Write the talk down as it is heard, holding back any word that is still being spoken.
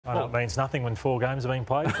I know it means nothing when 4 games have been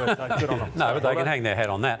played, but good on them. No, but they can hang their hat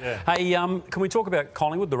on that. Yeah. Hey, can we talk about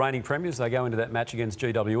Collingwood, the reigning premiers? They go into that match against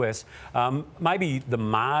GWS. Maybe the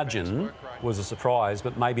margin was a surprise,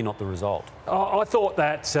 but maybe not the result. I thought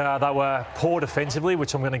that they were poor defensively,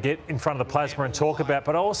 which I'm going to get in front of the plasma and talk about,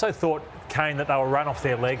 but I also thought, Kane, that they were run off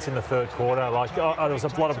their legs in the third quarter. Like, there was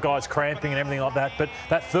a lot of guys cramping and everything like that, but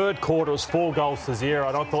that third quarter was 4-0,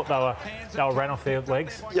 and I thought they were ran off their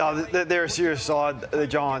legs. Yeah, they're a serious side, the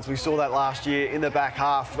Giants. We saw that last year in the back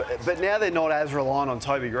half, but now they're not as reliant on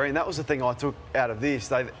Toby Green. That was the thing I took out of this.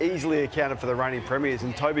 They've easily accounted for the reigning premiers,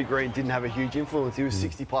 and Toby Green didn't have a huge influence. He was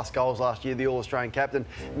 60-plus goals last year, the All-Australian captain.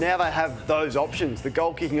 Now they have those options, the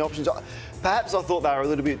goal-kicking options. Perhaps I thought they were a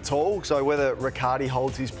little bit tall, so whether Riccardi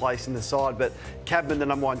holds his place in the side, but Cadman, the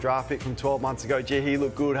 #1 draft pick from 12 months ago, gee, he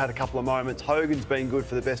looked good, had a couple of moments. Hogan's been good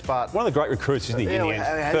for the best part. One of the great recruits, isn't he, in the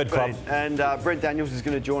end? Third club. And Brent Daniels is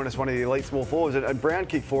going to join us, one of the elite small forwards, and Brown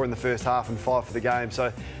kicked 4 in the first half and 5 for the game,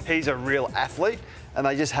 so he's a real athlete, and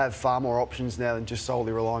they just have far more options now than just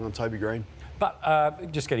solely relying on Toby Green.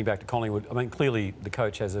 But just getting back to Collingwood, I mean, clearly the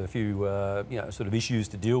coach has a few, sort of issues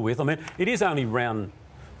to deal with. I mean, it is only round...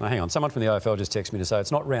 Well, hang on, someone from the AFL just texted me to say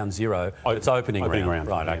it's not round 0, it's opening round.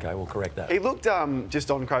 Right, yeah. OK, we'll correct that. He looked, just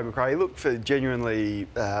on Craig McRae, he looked for genuinely,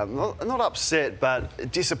 not upset,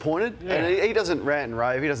 but disappointed. Yeah. And he doesn't rant and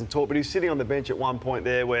rave, he doesn't talk, but he was sitting on the bench at one point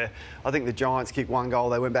there where I think the Giants kicked 1 goal,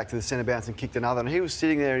 they went back to the centre bounce and kicked another, and he was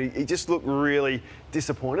sitting there and he just looked really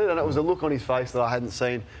disappointed, and it was a look on his face that I hadn't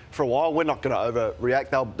seen for a while. We're not going to overreact,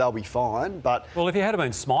 they'll be fine, but... Well, if he had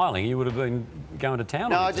been smiling, he would have been going to town.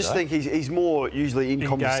 No, I just think he's more usually in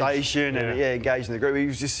conversation and engaged in the group. He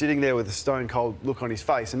was just sitting there with a stone cold look on his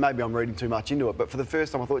face, and maybe I'm reading too much into it, but for the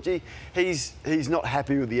first time I thought, gee, he's not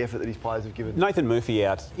happy with the effort that his players have given. Nathan Murphy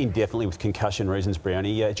out indefinitely with concussion reasons,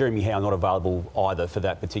 Brownie. Jeremy Howe not available either for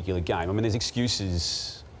that particular game. I mean, there's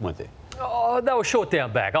excuses, weren't there? Oh, they were short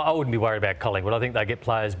down back. I wouldn't be worried about Collingwood. I think they get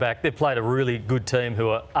players back. They've played a really good team who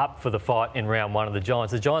are up for the fight in round 1 of the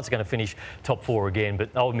Giants. The Giants are going to finish top 4 again,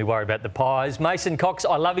 but I wouldn't be worried about the Pies. Mason Cox,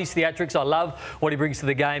 I love his theatrics. I love what he brings to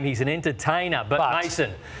the game. He's an entertainer. But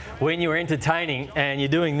Mason, when you're entertaining and you're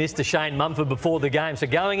doing this to Shane Mumford before the game, so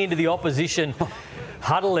going into the opposition...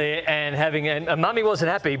 huddle there and having... And Mummy wasn't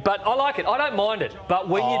happy, but I like it. I don't mind it. But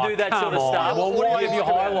when you do that sort of stuff,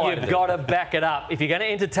 you've got to back it up. If you're going to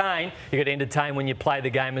entertain, you've got to entertain when you play the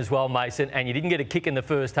game as well, Mason, and you didn't get a kick in the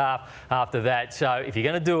first half after that. So if you're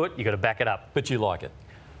going to do it, you've got to back it up. But you like it?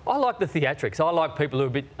 I like the theatrics. I like people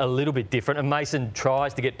who are a little bit different, and Mason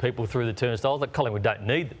tries to get people through the turnstiles that Collingwood don't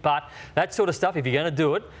need. But that sort of stuff, if you're going to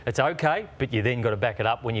do it, it's OK, but you then got to back it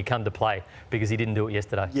up when you come to play, because he didn't do it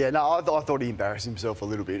yesterday. Yeah, no, I thought he embarrassed himself a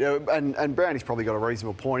little bit. And Brownie's probably got a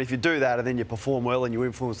reasonable point. If you do that and then you perform well and you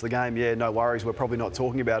influence the game, yeah, no worries, we're probably not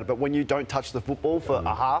talking about it. But when you don't touch the football for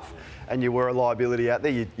a half and you were a liability out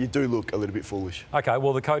there, you do look a little bit foolish. OK,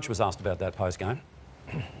 well, the coach was asked about that post-game.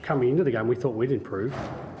 Coming into the game, we thought we'd improve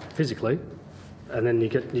physically, and then you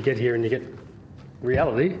get here and you get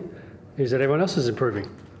reality is that everyone else is improving.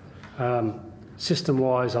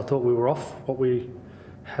 System-wise, I thought we were off what we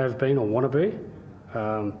have been or want to be,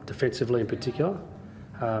 defensively in particular.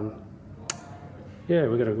 Yeah,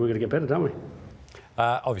 we're going to get better, don't we?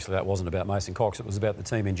 Obviously, that wasn't about Mason Cox. It was about the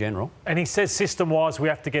team in general. And he says system-wise we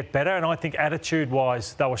have to get better, and I think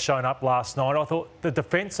attitude-wise they were shown up last night. I thought the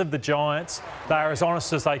defence of the Giants, they are as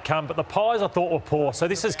honest as they come, but the Pies I thought were poor. So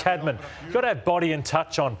this is Cadman. You've got to have body and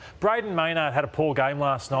touch on. Braden Maynard had a poor game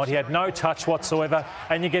last night. He had no touch whatsoever,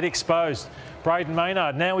 and you get exposed. Braden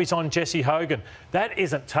Maynard, now he's on Jesse Hogan. That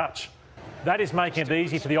isn't touch. That is making it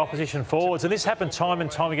easy for the opposition forwards. And this happened time and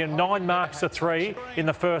time again. 9 marks to 3 in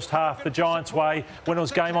the first half, the Giants' way, when it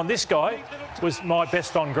was game on. This guy was my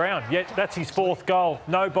best on ground. Yet that's his 4th goal.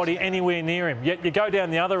 Nobody anywhere near him. Yet you go down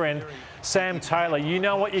the other end, Sam Taylor. You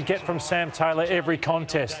know what you get from Sam Taylor every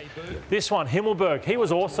contest. This one, Himmelberg, he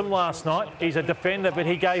was awesome last night. He's a defender, but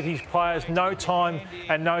he gave his players no time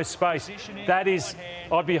and no space. That is,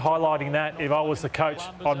 I'd be highlighting that if I was the coach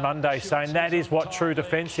on Monday, saying that is what true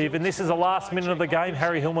defensive. And this is the last minute of the game.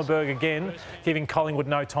 Harry Himmelberg again, giving Collingwood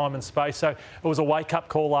no time and space. So it was a wake-up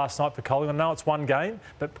call last night for Collingwood. I know it's one game,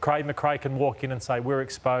 but Craig McRae can walk in and say we're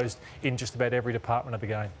exposed in just about every department of the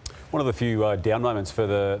game. One of the few down moments for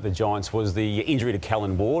the Giants was the injury to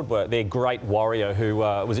Callan Ward, their great warrior who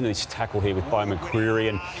was in this tackle here with Bo McCreary,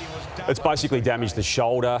 and it's basically damaged the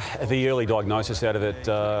shoulder. The early diagnosis out of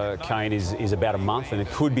it, Kane, is about a month, and it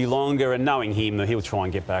could be longer. And knowing him, he'll try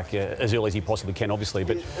and get back as early as he possibly can, obviously.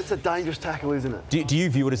 But it's a dangerous tackle, isn't it? Do you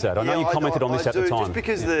view it as that? I know you commented on this at the time. Just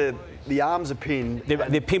because the arms are pinned.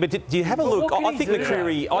 They're pinned, but do you have a look? I think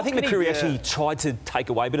McCreary actually Yeah. tried to take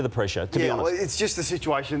away a bit of the pressure, to be honest. Well, it's just the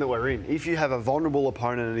situation that we're in. If you have a vulnerable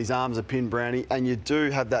opponent and his arms are pinned, Brownie, and you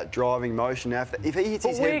do have that driving motion, now if he hits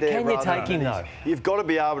his head there, where can you take him though? You've got to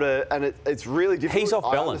be able to, and it's really difficult. He's off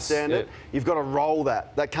balance. I understand it. You've got to roll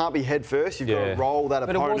that. That can't be head first. You've got to roll that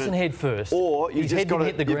opponent. But it wasn't head first. Or His head didn't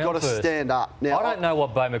hit the ground you've got to stand up. Now, I don't know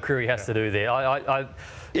what Bo McCreary has to do there.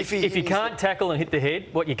 If you can't tackle and hit the head,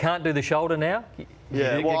 you can't do the shoulder now?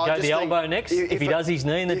 Go the elbow next? If he does his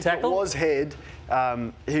knee in the tackle? If it was head,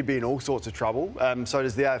 he'd be in all sorts of trouble. So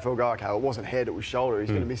does the AFL go, OK, it wasn't head, it was shoulder. He's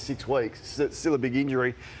going to miss 6 weeks. It's still a big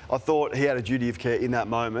injury. I thought he had a duty of care in that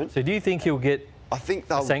moment. So do you think he'll get a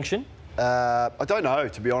sanction? I don't know,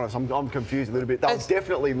 to be honest. I'm confused a little bit. They'll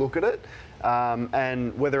definitely look at it.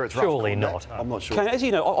 And whether it's surely not. I'm not sure. As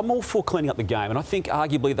you know, I'm all for cleaning up the game, and I think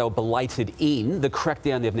arguably they were belated in the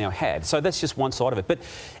crackdown they've now had. So that's just one side of it. But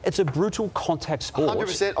it's a brutal contact sport.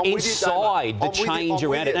 100%. Inside the change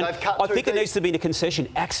around it. And I think it needs to be in a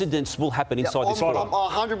concession. Accidents will happen inside this sport. I'm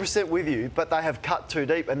 100% with you, but they have cut too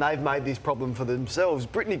deep and they've made this problem for themselves.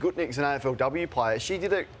 Brittany Gutnick's an AFLW player. She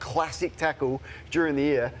did a classic tackle during the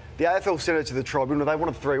year. The AFL sent her to the tribunal. They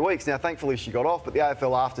wanted 3 weeks. Now, thankfully, she got off, but the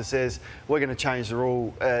AFL after says, we're going to change the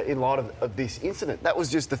rule in light of this incident. That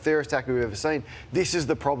was just the fairest tackle we've ever seen. This is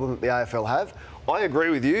the problem that the AFL have. I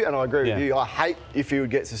agree with you, and I agree with you. I hate if he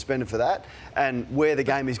would get suspended for that and where the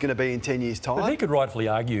game is going to be in 10 years' time. But he could rightfully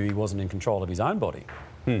argue he wasn't in control of his own body.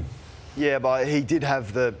 Yeah, but he did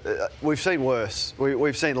have we've seen worse.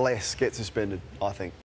 We've seen less get suspended, I think.